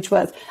path, which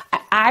was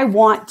I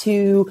want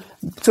to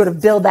sort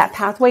of build that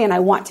pathway, and I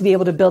want to be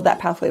able to build that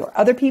pathway for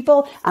other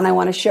people. And I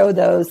want to show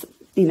those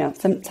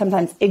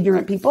sometimes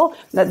ignorant people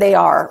that they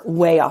are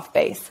way off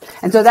base.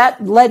 And so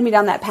that led me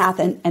down that path.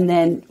 And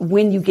then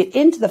when you get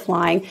into the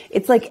flying,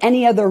 it's like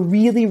any other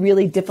really,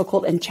 really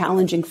difficult and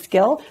challenging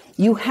skill.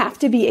 You have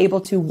to be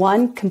able to,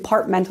 one,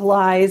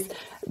 compartmentalize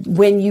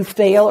when you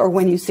fail or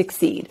when you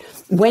succeed.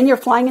 When you're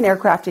flying an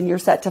aircraft and you're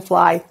set to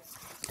fly,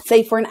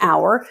 say for an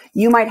hour,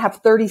 you might have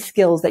 30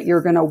 skills that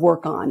you're going to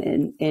work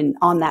on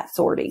on that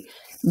sortie.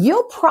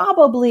 You'll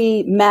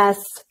probably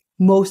mess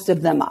most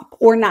of them up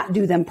or not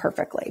do them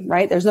perfectly,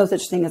 right? There's no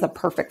such thing as a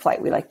perfect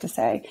flight, we like to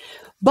say.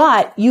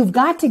 But you've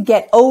got to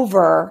get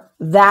over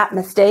that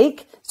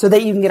mistake so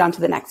that you can get on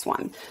to the next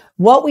one.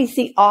 What we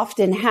see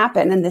often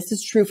happen, and this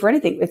is true for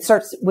anything,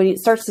 when it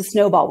starts to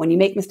snowball, when you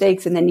make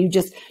mistakes and then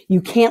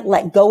you can't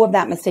let go of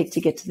that mistake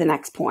to get to the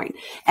next point.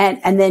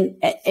 And then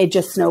it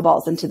just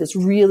snowballs into this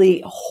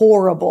really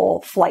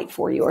horrible flight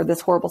for you, or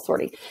this horrible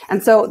sortie.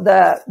 And so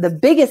the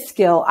biggest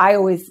skill I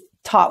always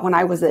taught when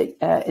I was an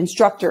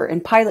instructor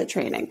in pilot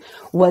training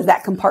was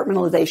that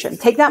compartmentalization.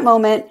 Take that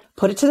moment,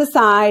 put it to the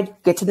side,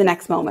 get to the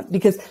next moment,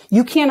 because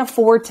you can't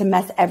afford to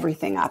mess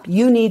everything up.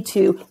 You need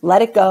to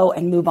let it go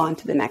and move on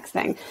to the next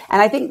thing. And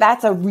I think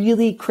that's a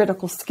really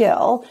critical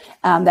skill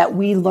that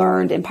we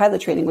learned in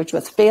pilot training, which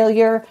was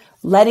failure,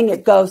 letting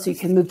it go so you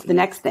can move to the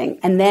next thing,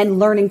 and then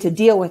learning to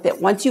deal with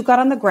it once you got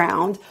on the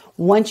ground,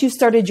 once you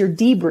started your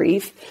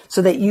debrief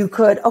so that you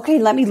could, okay,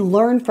 let me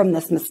learn from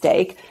this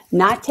mistake,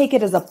 not take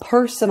it as a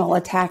personal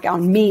attack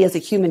on me as a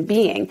human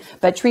being,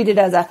 but treat it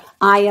as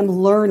I am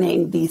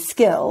learning these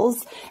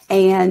skills,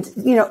 and,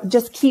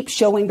 just keep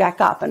showing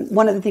back up. And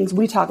one of the things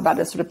we talk about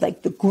is sort of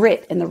like the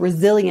grit and the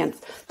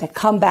resilience to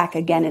come back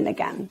again and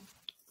again.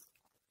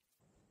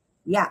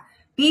 Yeah.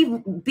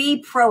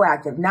 Be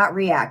proactive, not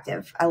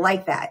reactive. I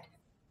like that.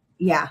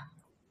 Yeah.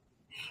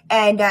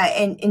 And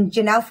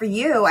Jannell, for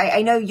you,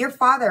 I know your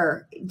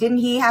father, didn't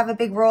he have a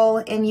big role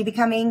in you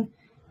becoming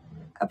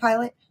a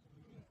pilot?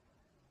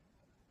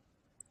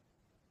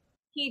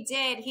 He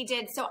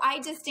did. So I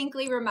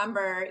distinctly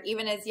remember,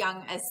 even as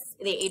young as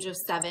the age of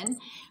 7,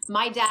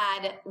 my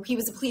dad, he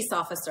was a police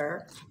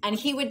officer, and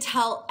he would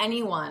tell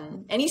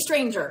anyone, any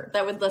stranger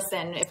that would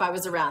listen if I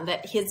was around,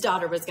 that his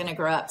daughter was going to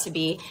grow up to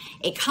be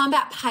a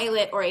combat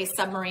pilot or a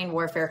submarine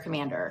warfare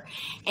commander.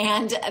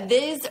 And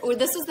this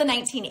was the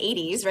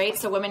 1980s, right?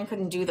 So women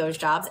couldn't do those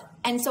jobs.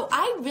 And so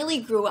I really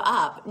grew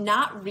up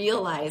not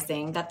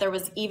realizing that there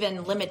was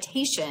even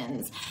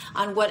limitations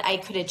on what I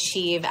could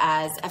achieve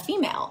as a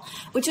female,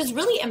 which was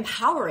really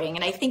empowering.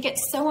 And I think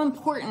it's so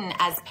important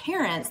as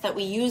parents that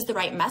we use the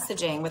right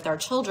messaging with our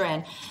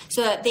children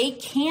so that they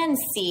can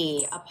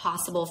see a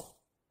possible.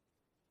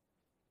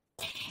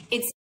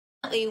 It's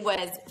definitely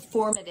was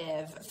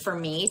formative for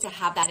me to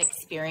have that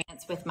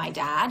experience with my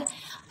dad.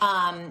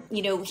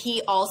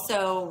 He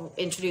also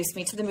introduced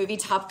me to the movie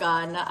Top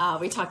Gun.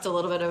 We talked a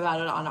little bit about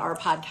it on our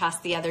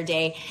podcast the other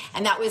day.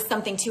 And that was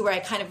something too, where I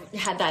kind of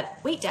had that,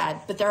 wait,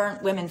 Dad, but there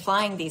aren't women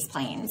flying these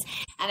planes.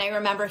 And I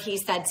remember he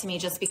said to me,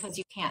 just because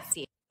you can't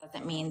see it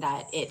doesn't mean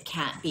that it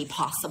can't be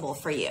possible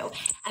for you.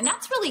 And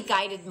that's really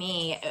guided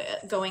me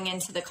going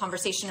into the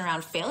conversation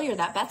around failure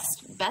that Beth,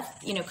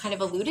 kind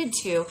of alluded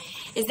to,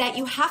 is that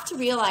you have to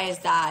realize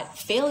that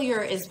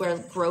failure is where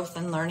growth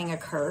and learning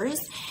occurs.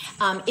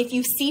 If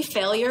you see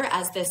failure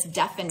as this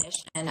definition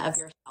of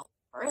your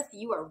self-worth,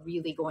 you are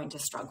really going to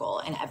struggle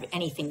in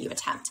anything you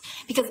attempt,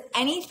 because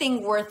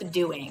anything worth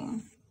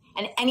doing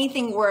and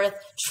anything worth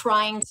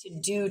trying to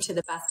do to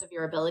the best of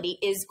your ability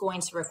is going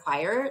to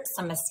require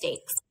some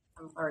mistakes,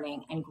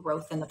 learning and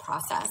growth in the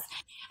process.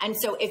 And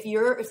so if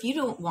you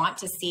don't want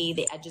to see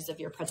the edges of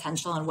your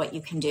potential and what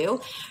you can do,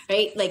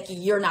 right? Like,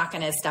 you're not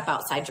going to step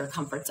outside your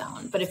comfort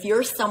zone. But if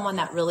you're someone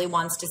that really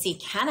wants to see,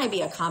 can I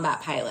be a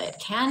combat pilot?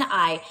 Can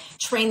I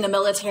train the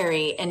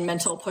military in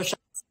mental push-ups?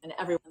 And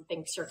everyone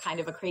thinks you're kind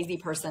of a crazy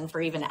person for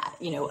even,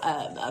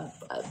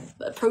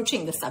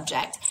 approaching the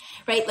subject,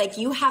 right? Like,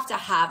 you have to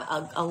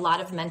have a lot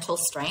of mental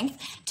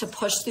strength to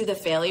push through the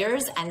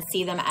failures and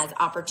see them as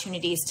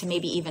opportunities to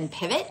maybe even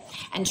pivot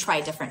and try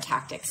different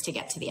tactics to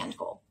get to the end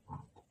goal.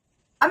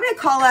 I'm going to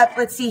call up,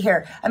 let's see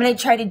here. I'm going to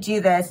try to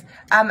do this.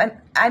 I'm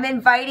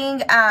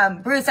inviting,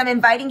 Bruce, I'm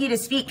inviting you to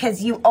speak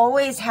because you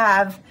always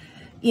have,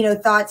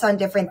 thoughts on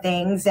different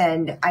things.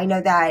 And I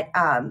know that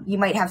you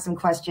might have some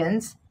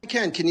questions.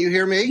 Can you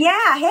hear me?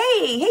 Yeah.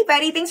 Hey,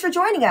 buddy. Thanks for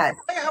joining us.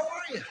 Hey, how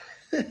are you?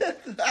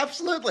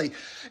 Absolutely.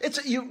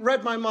 You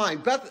read my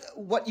mind. Beth,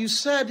 what you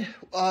said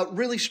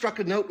really struck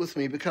a note with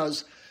me,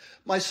 because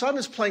my son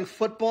is playing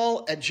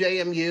football at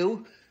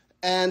JMU.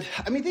 And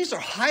I mean, these are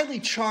highly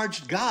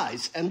charged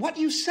guys. And what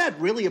you said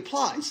really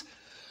applies.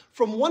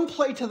 From one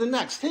play to the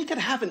next, they could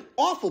have an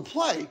awful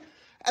play,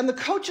 and the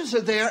coaches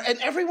are there and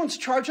everyone's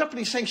charged up and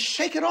he's saying,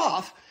 shake it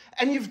off.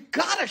 And you've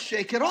got to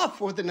shake it off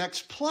for the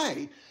next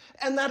play.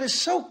 And that is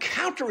so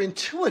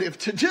counterintuitive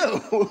to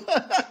do.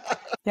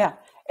 Yeah.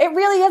 It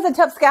really is a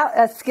tough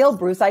skill,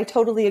 Bruce. I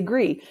totally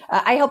agree.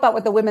 I help out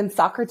with the women's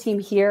soccer team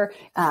here,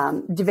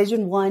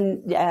 Division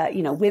I,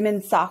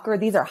 women's soccer.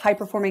 These are high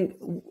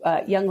performing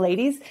young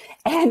ladies.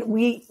 And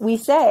we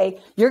say,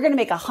 you're going to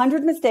make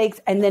 100 mistakes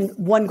and then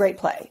one great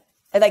play.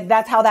 Like,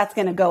 that's how that's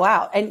going to go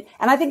out. And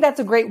I think that's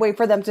a great way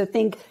for them to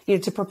think,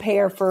 to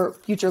prepare for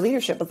future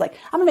leadership. It's like,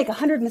 I'm going to make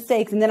 100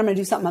 mistakes and then I'm going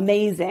to do something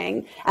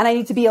amazing. And I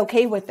need to be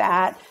okay with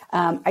that.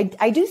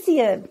 I do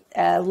see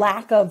a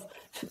lack of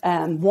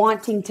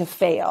wanting to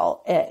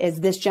fail as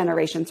this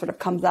generation sort of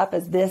comes up,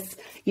 as this,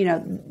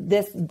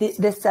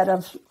 this set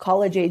of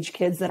college age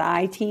kids that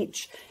I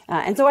teach.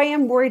 And so I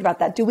am worried about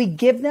that. Do we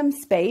give them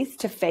space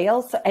to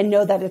fail and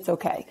know that it's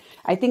okay?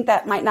 I think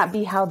that might not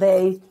be how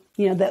they,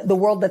 the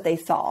world that they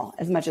saw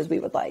as much as we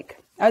would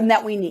like and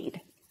that we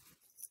need.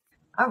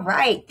 All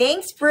right.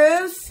 Thanks,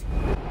 Bruce.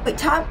 Wait,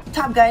 Top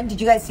Gun,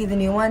 did you guys see the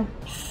new one?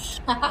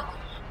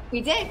 We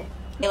did.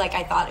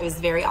 I thought it was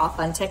very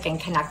authentic and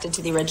connected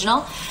to the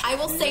original. I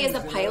will say, as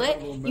a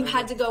pilot, you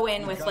had to go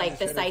in with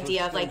this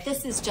idea of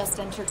this is just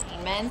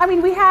entertainment. I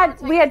mean, we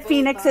had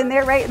Phoenix in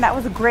there, right? And that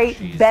was a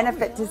great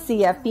benefit to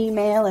see a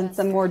female and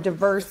some more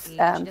diverse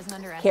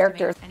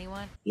characters.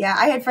 Yeah,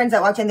 I had friends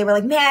that watched it and they were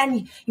like,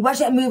 man, you watch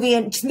that movie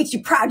and it just makes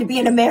you proud to be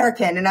an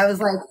American. And I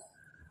was like,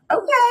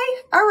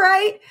 okay, all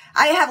right.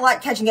 I have a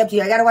lot catching up to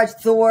you. I got to watch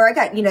Thor. I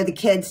got, the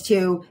kids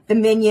too, the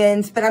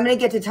Minions, but I'm going to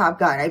get to Top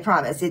Gun. I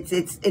promise.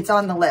 It's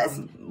on the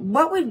list.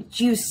 What would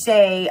you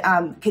say?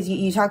 Cause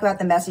you talk about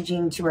the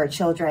messaging to our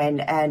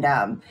children and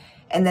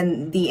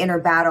then the inner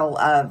battle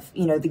of,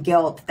 the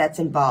guilt that's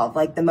involved,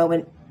 like the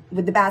moment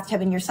with the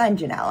bathtub and your son,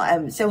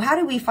 Jannell. So how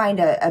do we find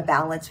a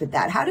balance with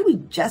that? How do we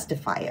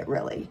justify it,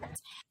 really?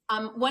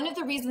 One of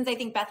the reasons I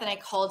think Beth and I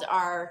called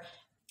our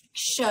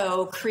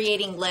show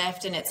Creating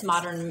Lift, and it's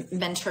modern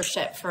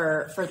mentorship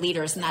for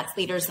leaders, and that's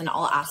leaders in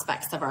all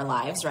aspects of our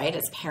lives, right?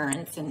 As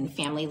parents and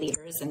family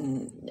leaders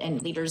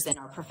and leaders in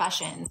our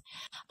professions.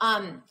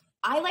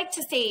 I like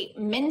to say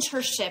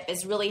mentorship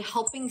is really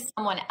helping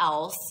someone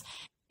else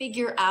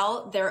figure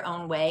out their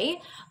own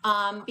way.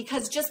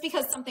 Because just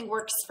because something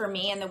works for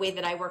me and the way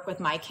that I work with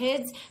my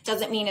kids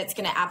doesn't mean it's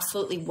going to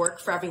absolutely work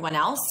for everyone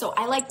else. So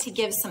I like to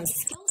give some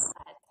skill sets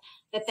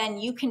that then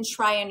you can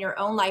try in your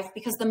own life,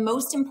 because the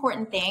most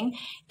important thing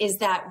is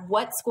that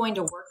what's going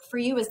to work for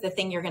you is the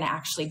thing you're going to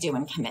actually do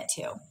and commit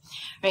to,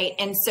 right?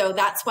 And so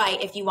that's why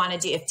if you want to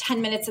do, if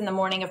 10 minutes in the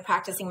morning of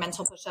practicing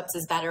mental push-ups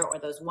is better, or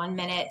those 1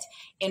 minute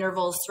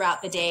intervals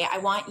throughout the day, I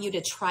want you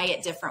to try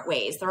it different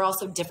ways. There are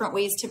also different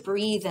ways to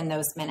breathe in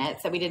those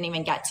minutes that we didn't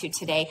even get to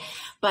today,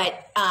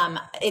 but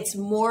it's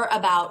more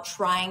about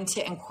trying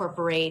to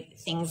incorporate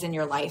things in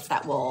your life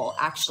that will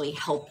actually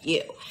help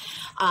you.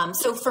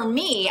 So for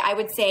me, I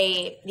would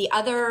say the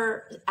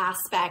other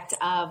aspect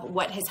of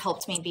what has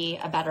helped me be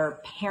a better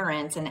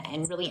parent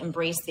and really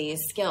embrace these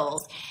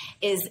skills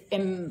is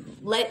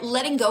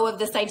letting go of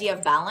this idea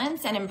of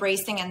balance and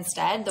embracing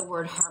instead the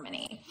word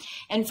harmony.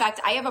 In fact,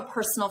 I have a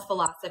personal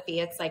philosophy.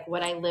 It's like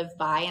what I live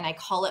by, and I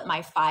call it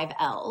my 5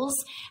 L's,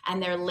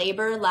 and they're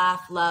labor,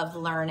 laugh, love,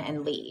 learn,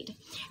 and lead.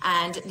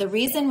 And the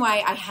reason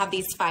why I have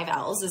these 5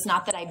 L's is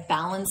not that I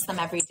balance them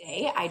every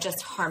day. I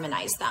just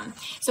harmonize them.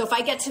 So if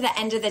I get to the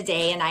end of the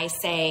day and I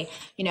say,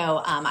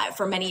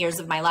 for many years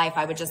of my life,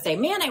 I would just say,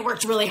 man, I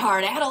worked really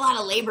hard. I had a lot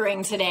of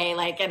laboring today,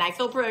 and I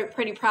feel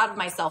pretty proud of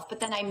myself. But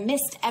then I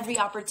missed every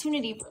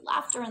opportunity for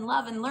laughter and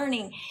love and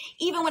learning.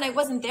 Even when I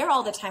wasn't there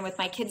all the time with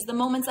my kids, the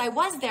moments I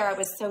was there, I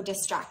was so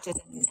distracted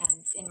and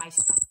in my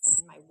stress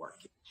and my work.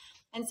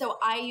 And so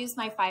I use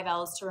my 5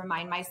 L's to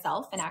remind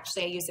myself, and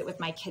actually I use it with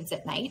my kids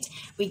at night.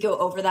 We go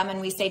over them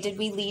and we say, did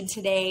we lead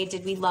today?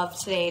 Did we love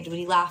today? Did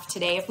we laugh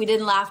today? If we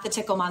didn't laugh, the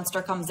tickle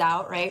monster comes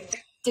out, right?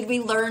 Did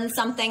we learn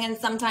something? And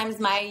sometimes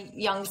my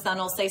young son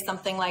will say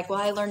something like, well,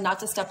 I learned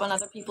not to step on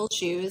other people's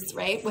shoes,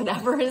 right?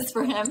 Whatever it is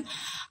for him.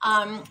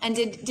 And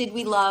did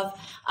we love,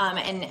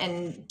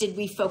 and did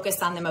we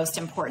focus on the most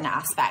important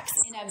aspects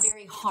in a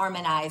very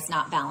harmonized,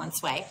 not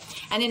balanced way?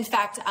 And in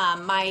fact,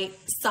 my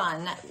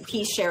son,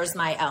 he shares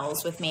my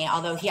L's with me,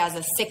 although he has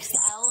a 6th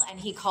L and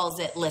he calls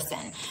it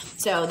listen.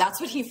 So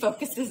that's what he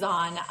focuses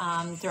on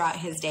throughout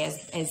his day,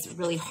 is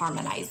really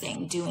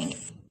harmonizing, doing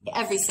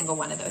every single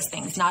one of those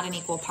things, not in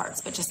equal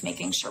parts, but just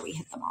making sure we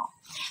hit them all.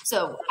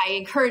 So I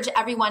encourage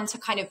everyone to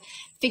kind of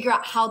figure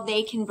out how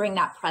they can bring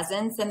that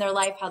presence in their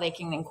life, how they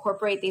can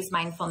incorporate these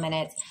mindful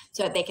minutes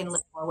so that they can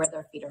live more where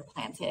their feet are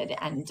planted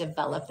and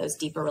develop those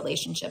deeper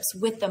relationships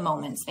with the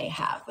moments they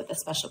have with the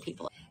special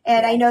people.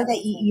 And I know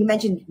that you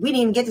mentioned we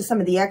didn't even get to some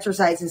of the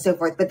exercise and so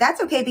forth, but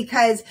that's okay,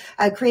 because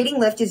Creating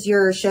Lift is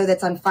your show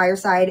that's on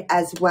Fireside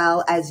as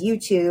well as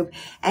YouTube.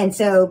 And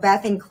so,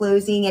 Beth, in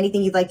closing,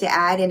 anything you'd like to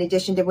add in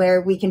addition to where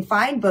we can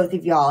find both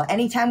of y'all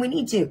anytime we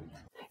need to?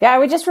 Yeah, I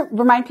would just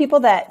remind people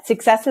that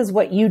success is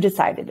what you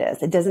decide it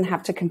is. It doesn't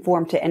have to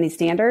conform to any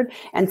standard.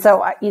 And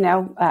so,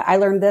 I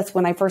learned this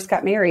when I first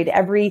got married.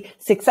 Every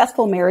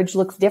successful marriage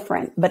looks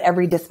different, but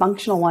every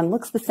dysfunctional one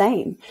looks the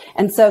same.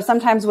 And so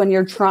sometimes when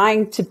you're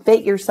trying to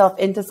fit yourself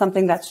into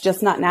something that's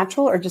just not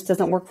natural or just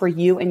doesn't work for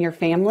you and your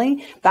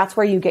family, that's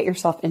where you get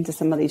yourself into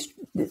some of these,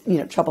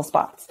 trouble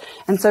spots.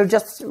 And so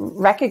just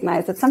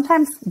recognize that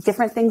sometimes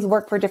different things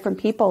work for different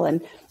people,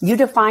 and you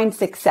define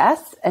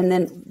success, and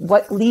then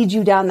what leads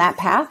you down that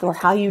path, or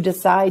how you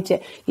decide to,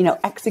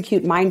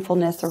 execute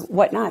mindfulness or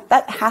whatnot,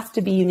 that has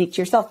to be unique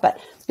to yourself.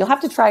 But you'll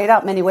have to try it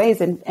out many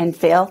ways and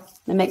fail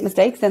and make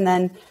mistakes. And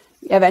then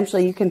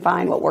eventually you can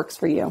find what works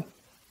for you.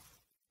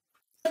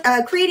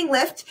 Creating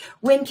Lift,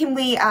 when can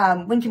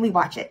we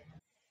watch it?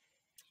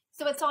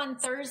 So it's on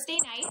Thursday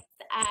nights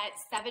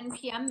at 7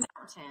 p.m.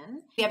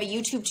 Mountain. We have a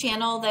YouTube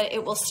channel that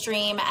it will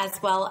stream, as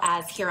well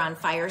as here on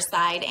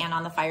Fireside and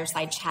on the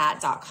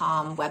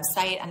firesidechat.com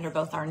website under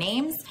both our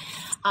names.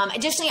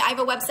 Additionally, I have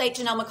a website,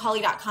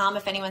 JannellMacAulay.com,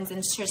 if anyone's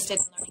interested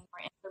in learning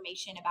more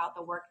information about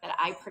the work that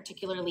I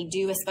particularly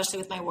do, especially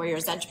with my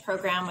Warrior's Edge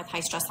program with high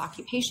stress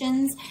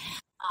occupations.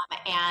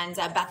 And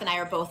Beth and I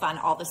are both on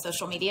all the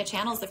social media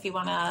channels if you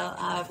want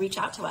to reach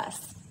out to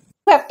us.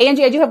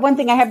 Angie, I do have one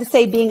thing I have to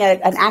say. Being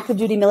an active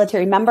duty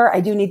military member, I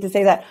do need to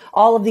say that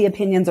all of the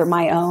opinions are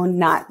my own,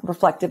 not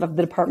reflective of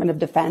the Department of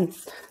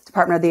Defense,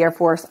 Department of the Air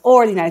Force,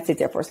 or the United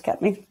States Air Force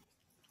Academy.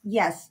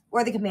 Yes,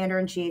 or the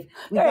Commander-in-Chief.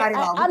 We got it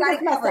all. We got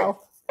to cover.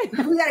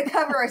 We got to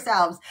cover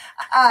ourselves.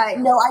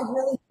 No, I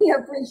really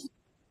appreciate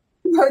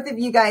both of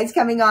you guys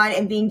coming on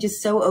and being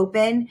just so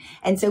open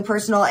and so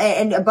personal.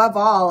 And above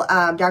all,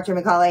 Dr.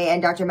 MacAulay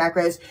and Dr.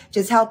 Makros,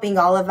 just helping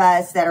all of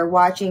us that are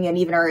watching and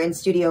even our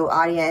in-studio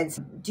audience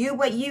do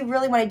what you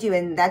really want to do.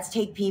 And that's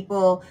take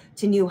people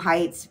to new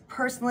heights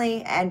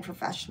personally and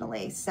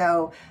professionally.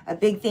 So a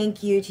big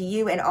thank you to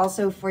you, and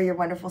also for your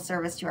wonderful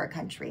service to our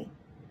country.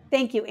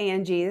 Thank you,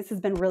 Angie. This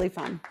has been really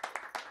fun.